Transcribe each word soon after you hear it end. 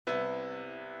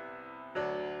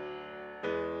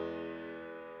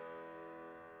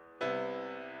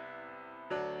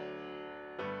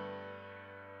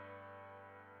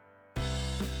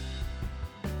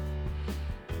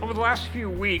over the last few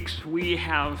weeks, we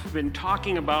have been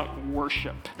talking about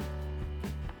worship.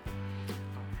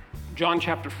 John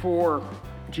chapter 4,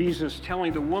 Jesus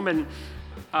telling the woman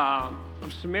of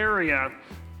Samaria,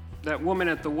 that woman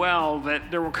at the well,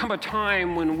 that there will come a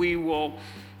time when we will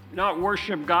not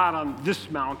worship God on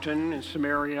this mountain in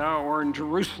Samaria or in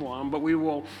Jerusalem, but we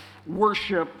will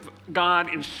worship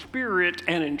God in spirit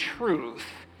and in truth.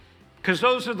 Because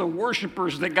those are the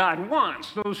worshipers that God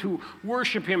wants, those who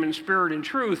worship him in spirit and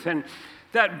truth. And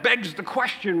that begs the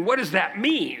question, what does that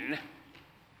mean,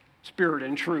 spirit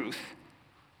and truth?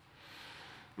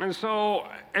 And so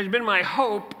it's been my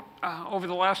hope over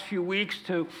the last few weeks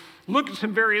to look at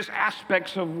some various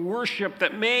aspects of worship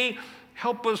that may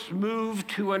help us move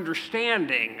to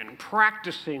understanding and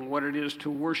practicing what it is to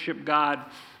worship God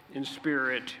in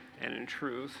spirit and in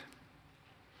truth.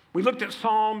 We looked at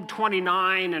Psalm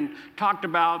 29 and talked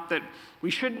about that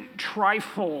we shouldn't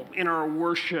trifle in our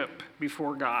worship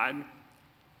before God.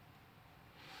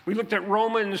 We looked at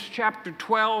Romans chapter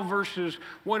 12, verses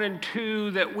 1 and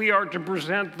 2, that we are to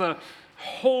present the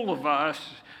whole of us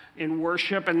in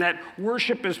worship, and that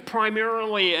worship is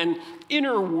primarily an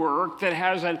inner work that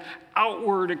has an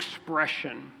outward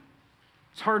expression.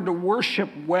 It's hard to worship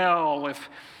well if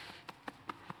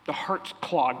the heart's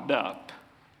clogged up.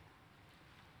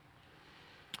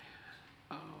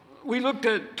 We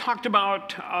talked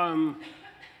about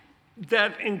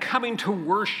that in coming to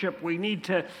worship, we need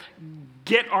to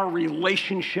get our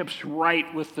relationships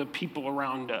right with the people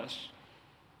around us.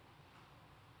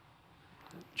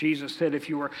 Jesus said, if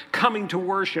you are coming to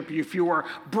worship, if you are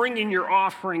bringing your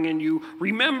offering and you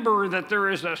remember that there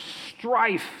is a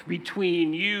strife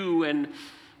between you and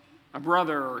a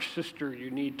brother or sister, you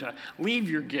need to leave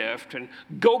your gift and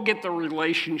go get the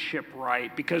relationship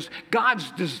right, because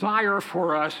God's desire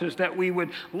for us is that we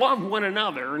would love one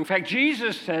another. In fact,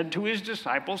 Jesus said to his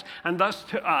disciples, and thus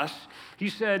to us, he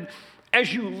said,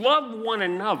 as you love one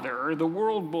another, the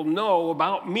world will know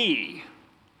about me.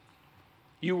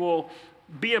 You will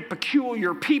be a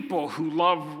peculiar people who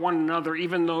love one another,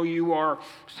 even though you are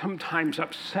sometimes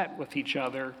upset with each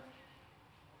other.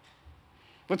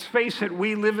 Let's face it,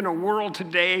 we live in a world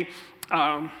today,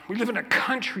 we live in a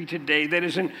country today that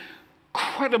is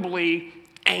incredibly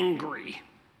angry.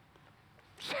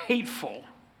 It's hateful.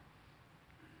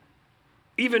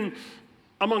 Even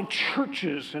among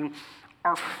churches and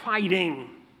are fighting,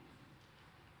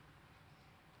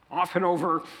 often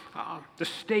over the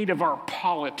state of our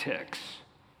politics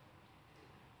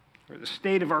or the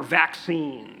state of our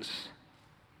vaccines.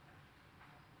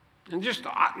 And just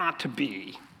ought not to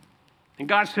be. And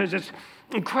God says it's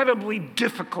incredibly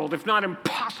difficult, if not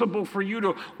impossible, for you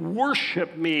to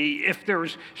worship me if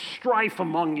there's strife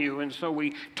among you. And so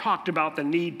we talked about the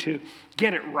need to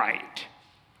get it right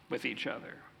with each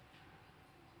other.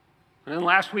 And then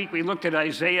last week we looked at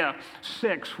Isaiah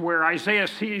 6, where Isaiah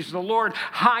sees the Lord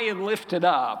high and lifted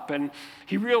up, and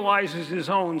he realizes his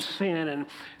own sin. And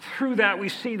through that we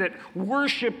see that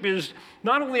worship is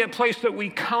not only a place that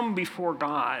we come before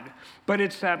God, but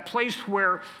it's that place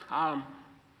where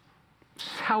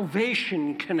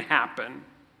salvation can happen,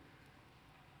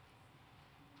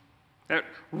 that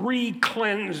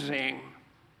re-cleansing.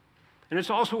 And it's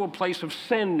also a place of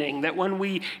sending, that when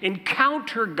we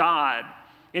encounter God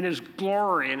in his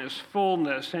glory and his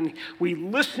fullness, and we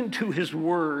listen to his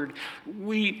word,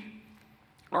 we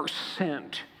are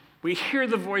sent. We hear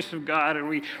the voice of God, and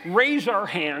we raise our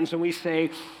hands, and we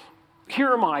say,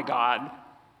 here am I, God.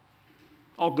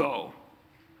 I'll go.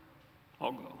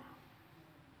 I'll go.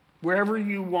 Wherever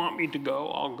you want me to go,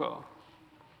 I'll go.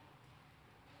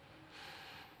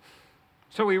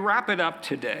 So we wrap it up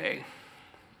today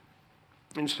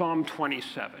in Psalm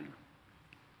 27.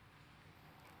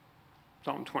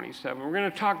 Psalm 27. We're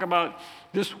going to talk about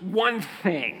this one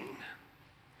thing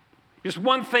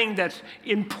that's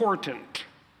important,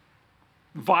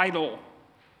 vital.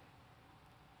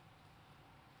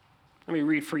 Let me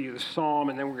read for you the psalm,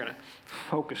 and then we're going to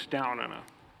focus down on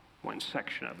one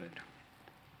section of it.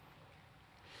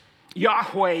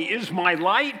 Yahweh is my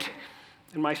light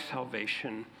and my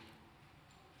salvation.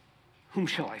 Whom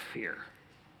shall I fear?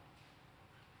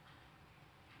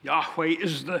 Yahweh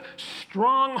is the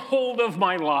stronghold of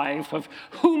my life. Of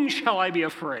whom shall I be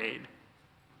afraid?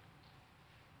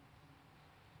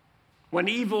 When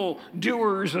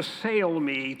evildoers assail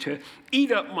me to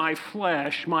eat up my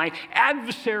flesh, my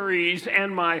adversaries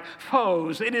and my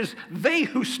foes, it is they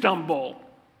who stumble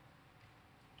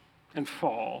and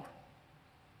fall.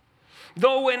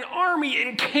 Though an army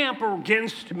encamp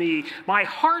against me, my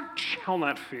heart shall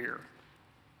not fear.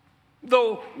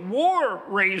 Though war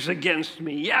rage against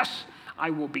me, yes, I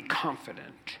will be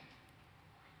confident.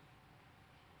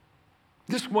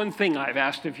 This one thing I've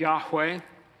asked of Yahweh,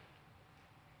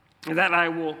 that I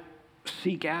will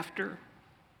seek after,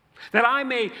 that I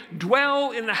may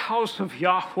dwell in the house of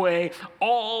Yahweh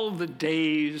all the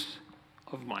days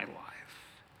of my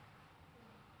life,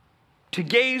 to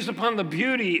gaze upon the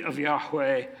beauty of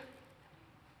Yahweh,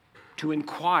 to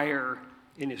inquire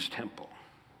in his temple.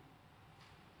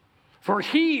 For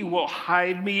he will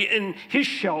hide me in his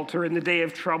shelter in the day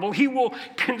of trouble. He will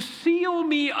conceal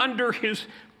me under his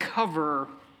cover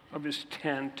of his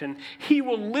tent, and he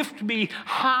will lift me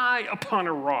high upon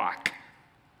a rock.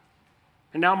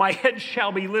 And now my head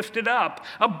shall be lifted up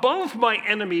above my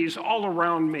enemies all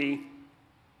around me.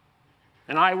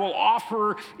 And I will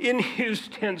offer in his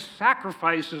tent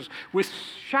sacrifices with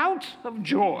shouts of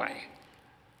joy.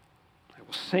 I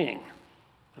will sing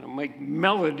and I will make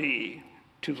melody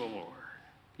to the Lord,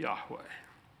 Yahweh.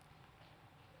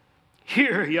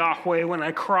 Hear, Yahweh, when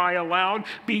I cry aloud.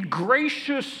 Be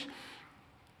gracious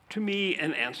to me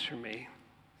and answer me.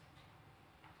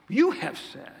 You have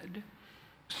said,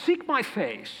 seek my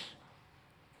face.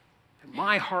 And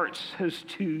my heart says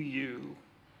to you,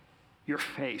 your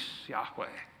face, Yahweh,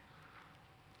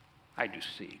 I do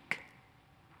seek.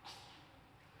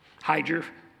 Hide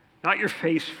not your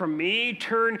face from me.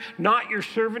 Turn not your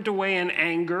servant away in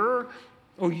anger.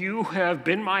 O you have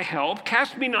been my help.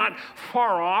 Cast me not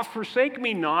far off. Forsake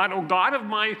me not, O God of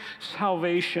my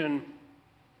salvation.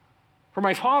 For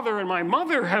my father and my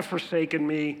mother have forsaken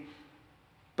me,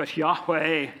 but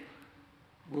Yahweh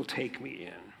will take me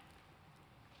in.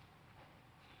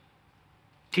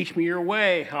 Teach me your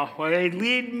way, Yahweh.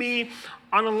 Lead me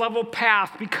on a level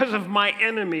path because of my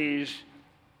enemies.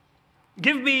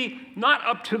 Give me not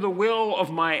up to the will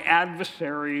of my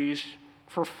adversaries,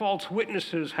 for false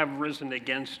witnesses have risen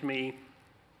against me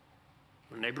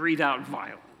when they breathe out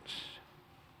violence.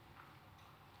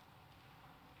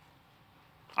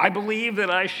 I believe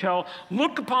that I shall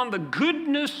look upon the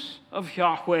goodness of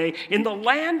Yahweh in the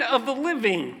land of the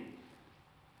living.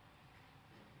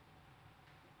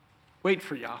 Wait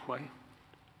for Yahweh.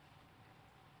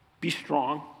 Be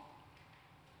strong.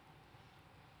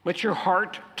 Let your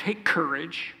heart take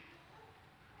courage.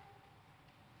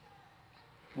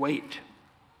 Wait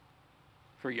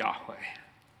for Yahweh.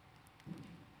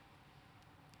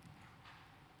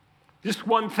 This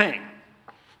one thing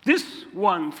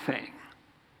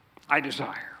I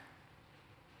desire,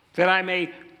 that I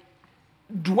may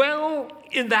dwell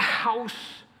in the house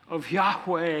of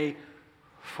Yahweh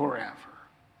forever.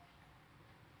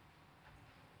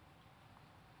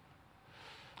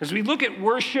 As we look at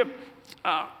worship,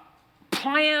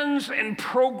 plans and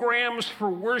programs for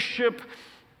worship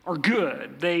are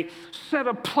good. They set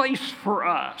a place for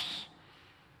us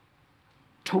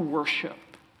to worship.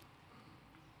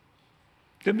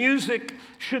 The music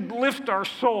should lift our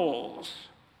souls.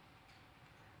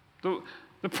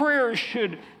 The prayers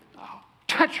should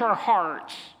touch our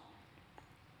hearts.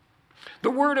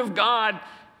 The Word of God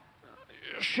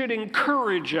should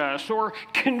encourage us or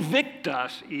convict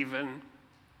us even.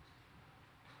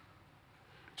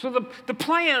 So the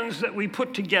plans that we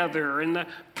put together and the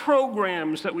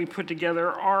programs that we put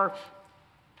together are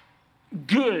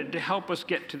good to help us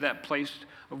get to that place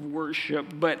of worship,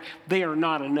 but they are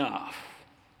not enough.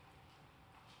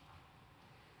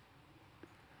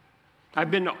 I've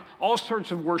been to all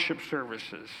sorts of worship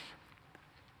services.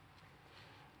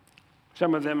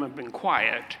 Some of them have been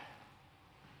quiet.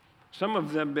 Some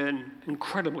of them have been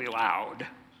incredibly loud.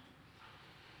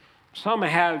 Some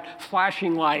had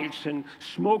flashing lights and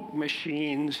smoke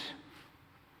machines.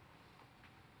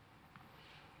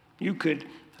 You could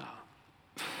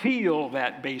feel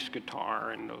that bass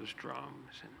guitar and those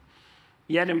drums. And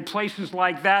yet in places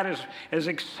like that, as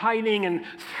exciting and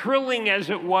thrilling as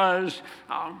it was,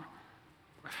 I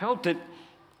felt that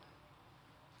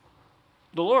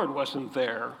the Lord wasn't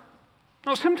there.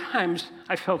 Now, sometimes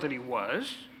I felt that he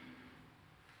was.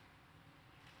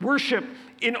 Worship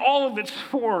in all of its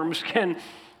forms can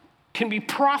be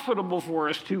profitable for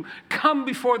us to come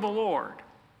before the Lord.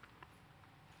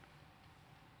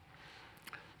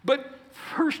 But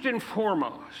first and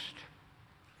foremost,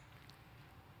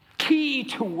 key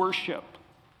to worship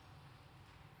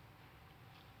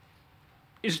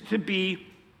is to be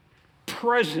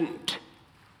present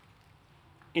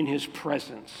in his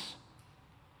presence.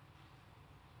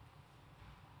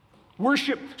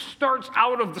 Worship starts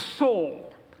out of the soul.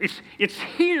 It's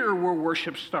here where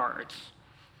worship starts.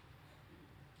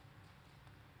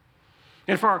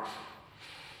 If our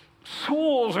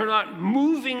souls are not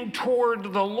moving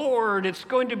toward the Lord, it's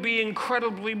going to be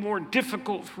incredibly more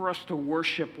difficult for us to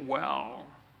worship well.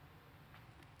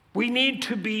 We need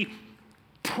to be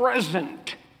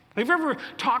present Have you ever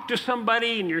talked to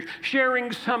somebody and you're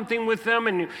sharing something with them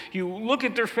and you look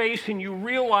at their face and you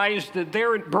realize that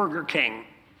they're at Burger King?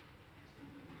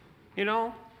 You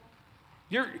know?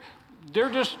 They're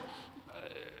just,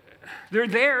 they're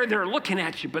there, they're looking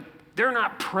at you, but they're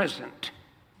not present.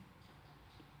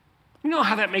 You know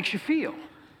how that makes you feel.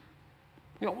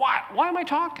 You know, why am I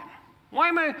talking? Why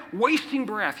am I wasting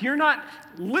breath? You're not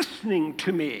listening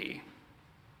to me.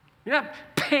 You're not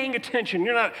paying attention.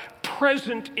 You're not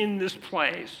present in this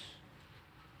place.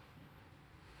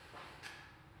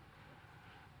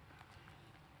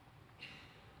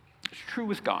 It's true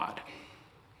with God.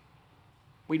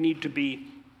 We need to be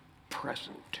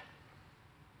present.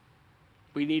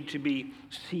 We need to be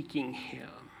seeking Him.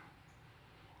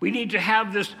 We need to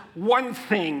have this one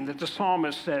thing that the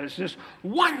psalmist says, this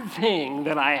one thing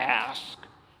that I ask,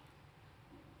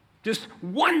 this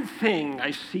one thing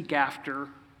I seek after,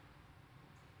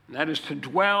 and that is to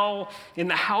dwell in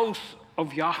the house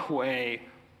of Yahweh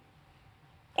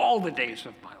all the days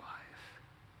of my life.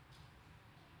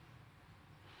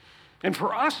 And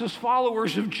for us as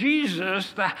followers of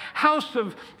Jesus, the house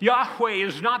of Yahweh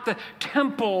is not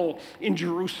temple in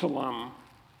Jerusalem.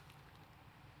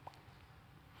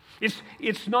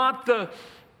 It's not the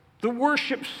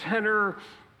worship center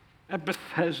at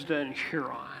Bethesda and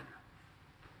Huron.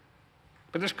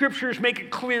 But the scriptures make it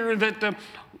clear that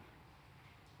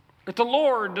the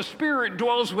Lord, the Spirit,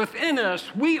 dwells within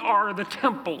us. We are the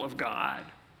temple of God.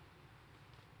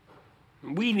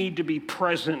 We need to be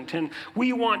present, and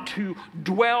we want to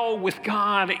dwell with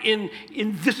God in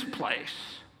this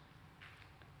place.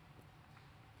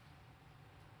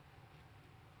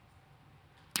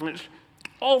 And it's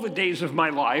all the days of my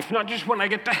life, not just when I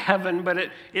get to heaven, but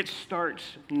it starts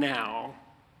now.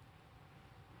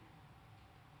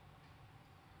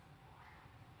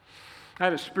 I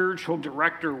had a spiritual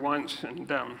director once,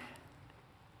 and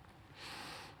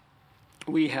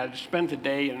we had spent the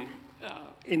day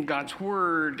in God's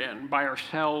Word and by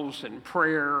ourselves in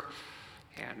prayer,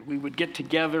 and we would get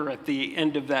together at the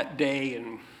end of that day,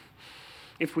 and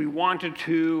if we wanted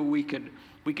to, we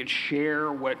could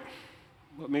share what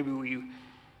maybe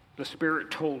the Spirit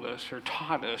told us or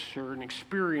taught us, or an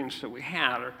experience that we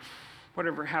had, or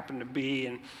whatever it happened to be.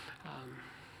 And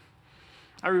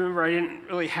I remember I didn't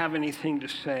really have anything to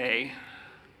say,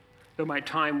 though my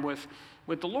time with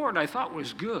the Lord I thought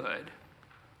was good.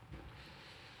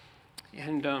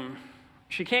 And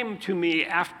she came to me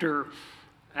after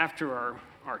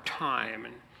our time,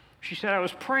 and she said, "I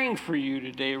was praying for you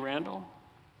today, Randal."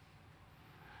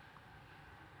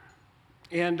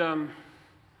 And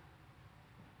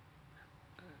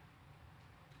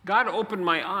God opened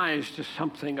my eyes to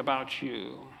something about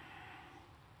you.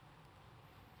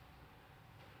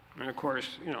 And of course,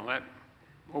 that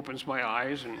opens my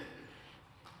eyes and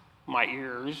my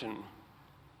ears and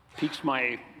piques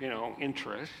my,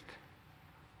 interest.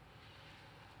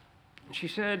 And she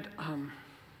said,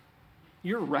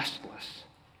 "You're restless.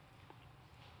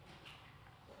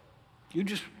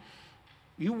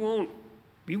 You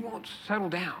won't settle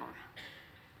down.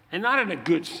 And not in a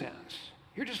good sense.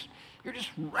 You're just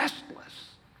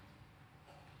restless."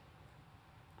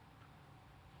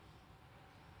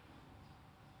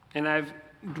 And I've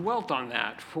dwelt on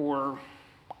that for,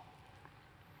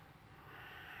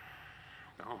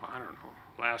 I don't know,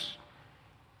 last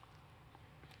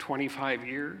 25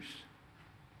 years,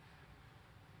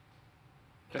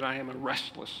 that I am a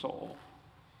restless soul.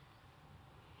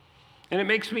 And it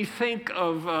makes me think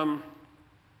of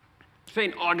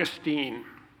St. Augustine,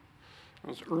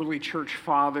 those early church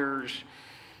fathers,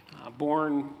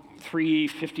 born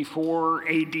 354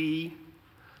 AD,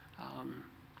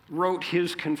 wrote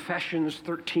his Confessions,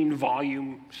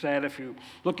 13-volume set. If you're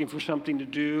looking for something to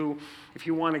do, if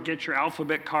you want to get your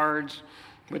alphabet cards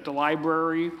with the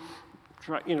library,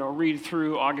 read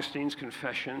through Augustine's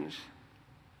Confessions.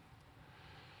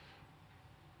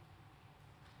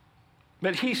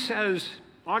 But he says,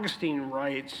 Augustine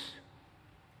writes,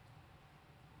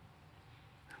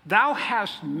 "Thou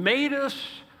hast made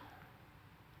us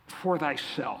for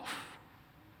thyself,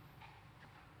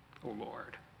 O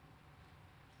Lord.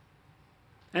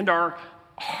 And our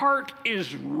heart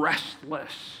is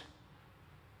restless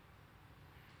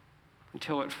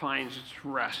until it finds its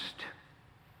rest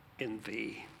in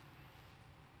thee."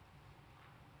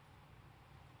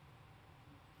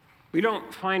 We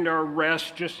don't find our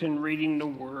rest just in reading the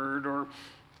Word or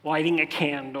lighting a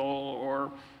candle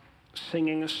or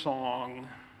singing a song,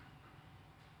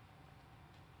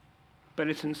 but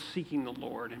it's in seeking the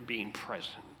Lord and being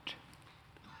present.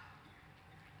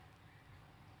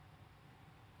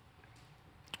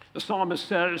 The psalmist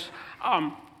says,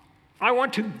 I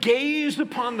want to gaze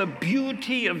upon the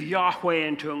beauty of Yahweh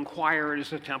and to inquire at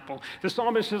his temple. The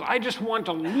psalmist says, I just want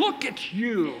to look at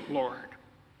you, Lord.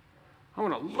 I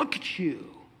want to look at you.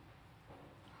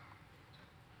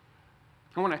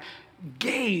 I want to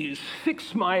gaze,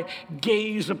 fix my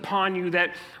gaze upon you.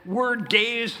 That word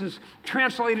gaze is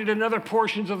translated in other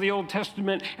portions of the Old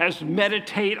Testament as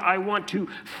meditate. I want to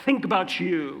think about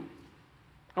you.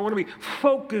 I want to be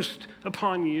focused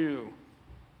upon you.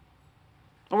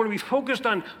 I want to be focused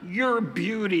on your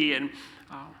beauty. And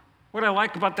what I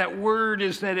like about that word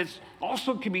is that it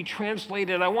also can be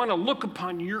translated, I want to look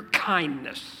upon your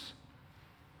kindness.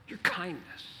 Your kindness.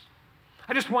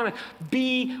 I just want to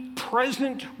be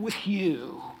present with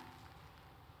you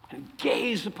and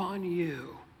gaze upon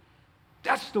you.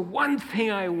 That's the one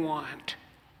thing I want.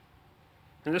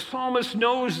 And the psalmist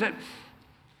knows that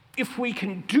if we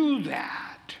can do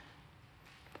that,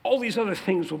 all these other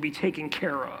things will be taken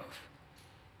care of.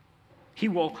 He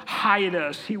will hide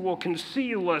us. He will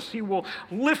conceal us. He will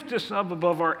lift us up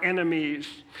above our enemies.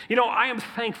 You know, I am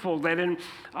thankful that in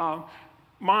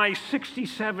my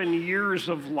 67 years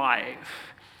of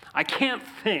life, I can't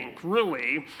think,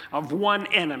 really, of one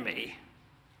enemy.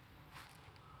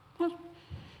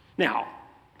 Now,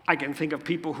 I can think of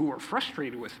people who are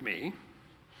frustrated with me,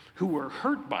 who were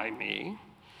hurt by me,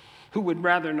 who would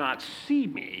rather not see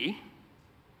me,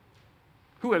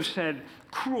 who have said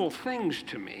cruel things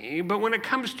to me. But when it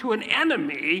comes to an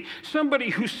enemy, somebody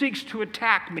who seeks to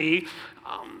attack me,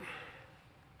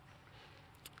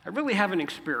 I really haven't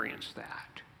experienced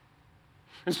that.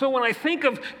 And so when I think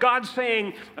of God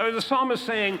saying, or the psalmist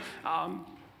saying, I'm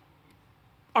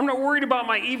not worried about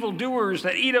my evildoers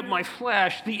that eat up my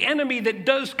flesh, the enemy that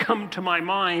does come to my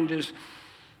mind is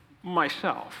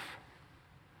myself.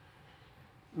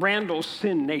 Randal's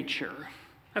sin nature,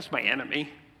 that's my enemy.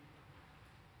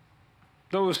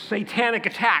 Those satanic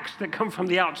attacks that come from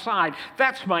the outside,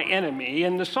 that's my enemy.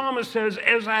 And the psalmist says,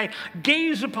 as I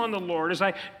gaze upon the Lord, as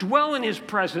I dwell in his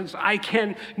presence, I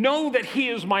can know that he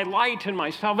is my light and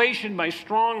my salvation, my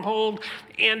stronghold.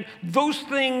 And those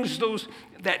things,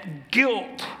 that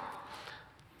guilt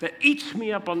that eats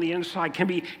me up on the inside can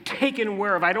be taken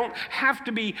aware of. That doesn't have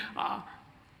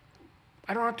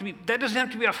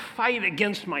to be a fight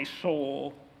against my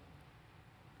soul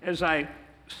as I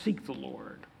seek the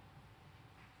Lord.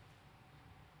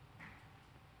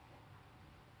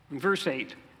 In verse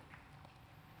 8,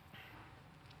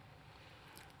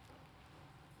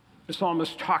 the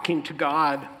psalmist talking to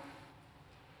God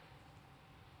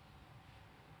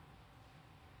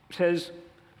says,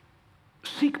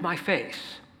 seek my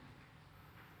face.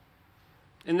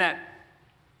 And that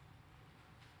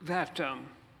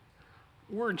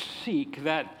word seek,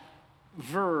 that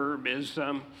verb is,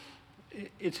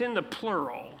 it's in the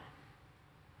plural.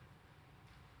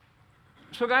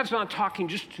 So God's not talking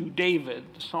just to David,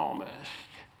 the psalmist.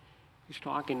 He's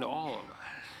talking to all of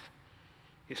us.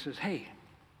 He says, hey,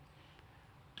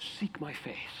 seek my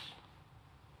face.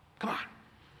 Come on,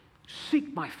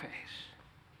 seek my face.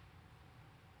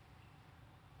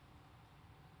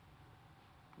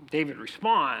 David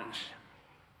responds,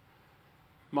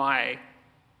 my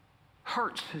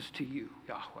heart says to you,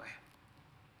 Yahweh,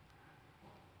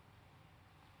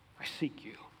 I seek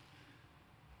you.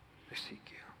 I seek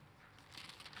you.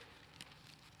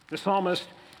 The psalmist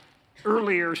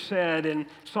earlier said in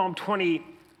Psalm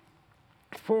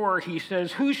 24, he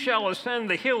says, who shall ascend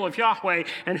the hill of Yahweh,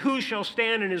 and who shall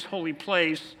stand in his holy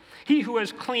place? He who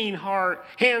has clean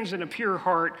hands and a pure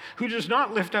heart, who does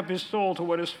not lift up his soul to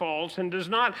what is false, and does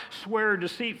not swear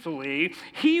deceitfully,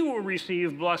 he will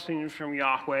receive blessings from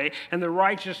Yahweh and the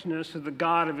righteousness of the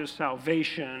God of his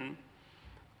salvation.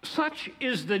 Such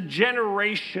is the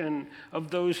generation of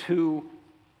those who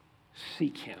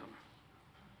seek him,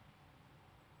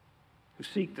 who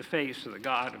seek the face of the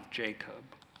God of Jacob.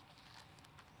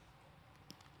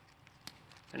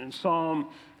 And in Psalm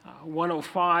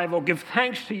 105, oh, give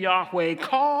thanks to Yahweh,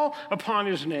 call upon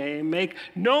his name, make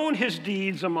known his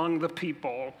deeds among the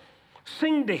people.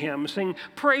 Sing to him, sing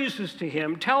praises to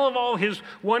him, tell of all his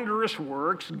wondrous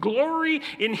works, glory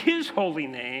in his holy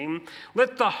name.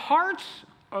 Let the hearts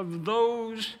of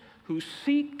those who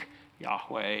seek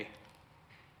Yahweh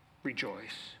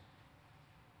rejoice.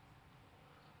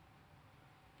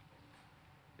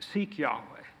 Seek Yahweh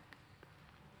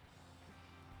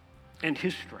and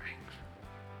his strength.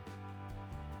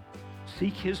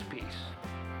 Seek his peace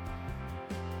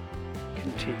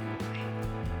continually.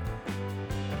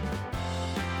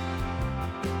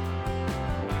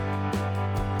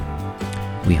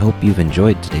 We hope you've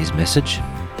enjoyed today's message.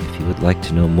 If you would like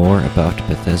to know more about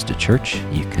Bethesda Church,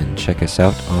 you can check us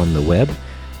out on the web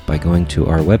by going to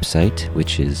our website,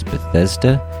 which is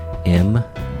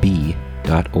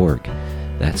BethesdaMB.org.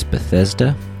 That's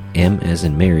Bethesda, M as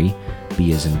in Mary,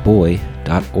 B as in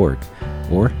boy.org.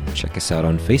 Or check us out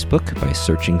on Facebook by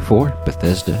searching for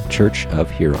Bethesda Church of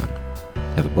Huron.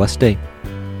 Have a blessed day.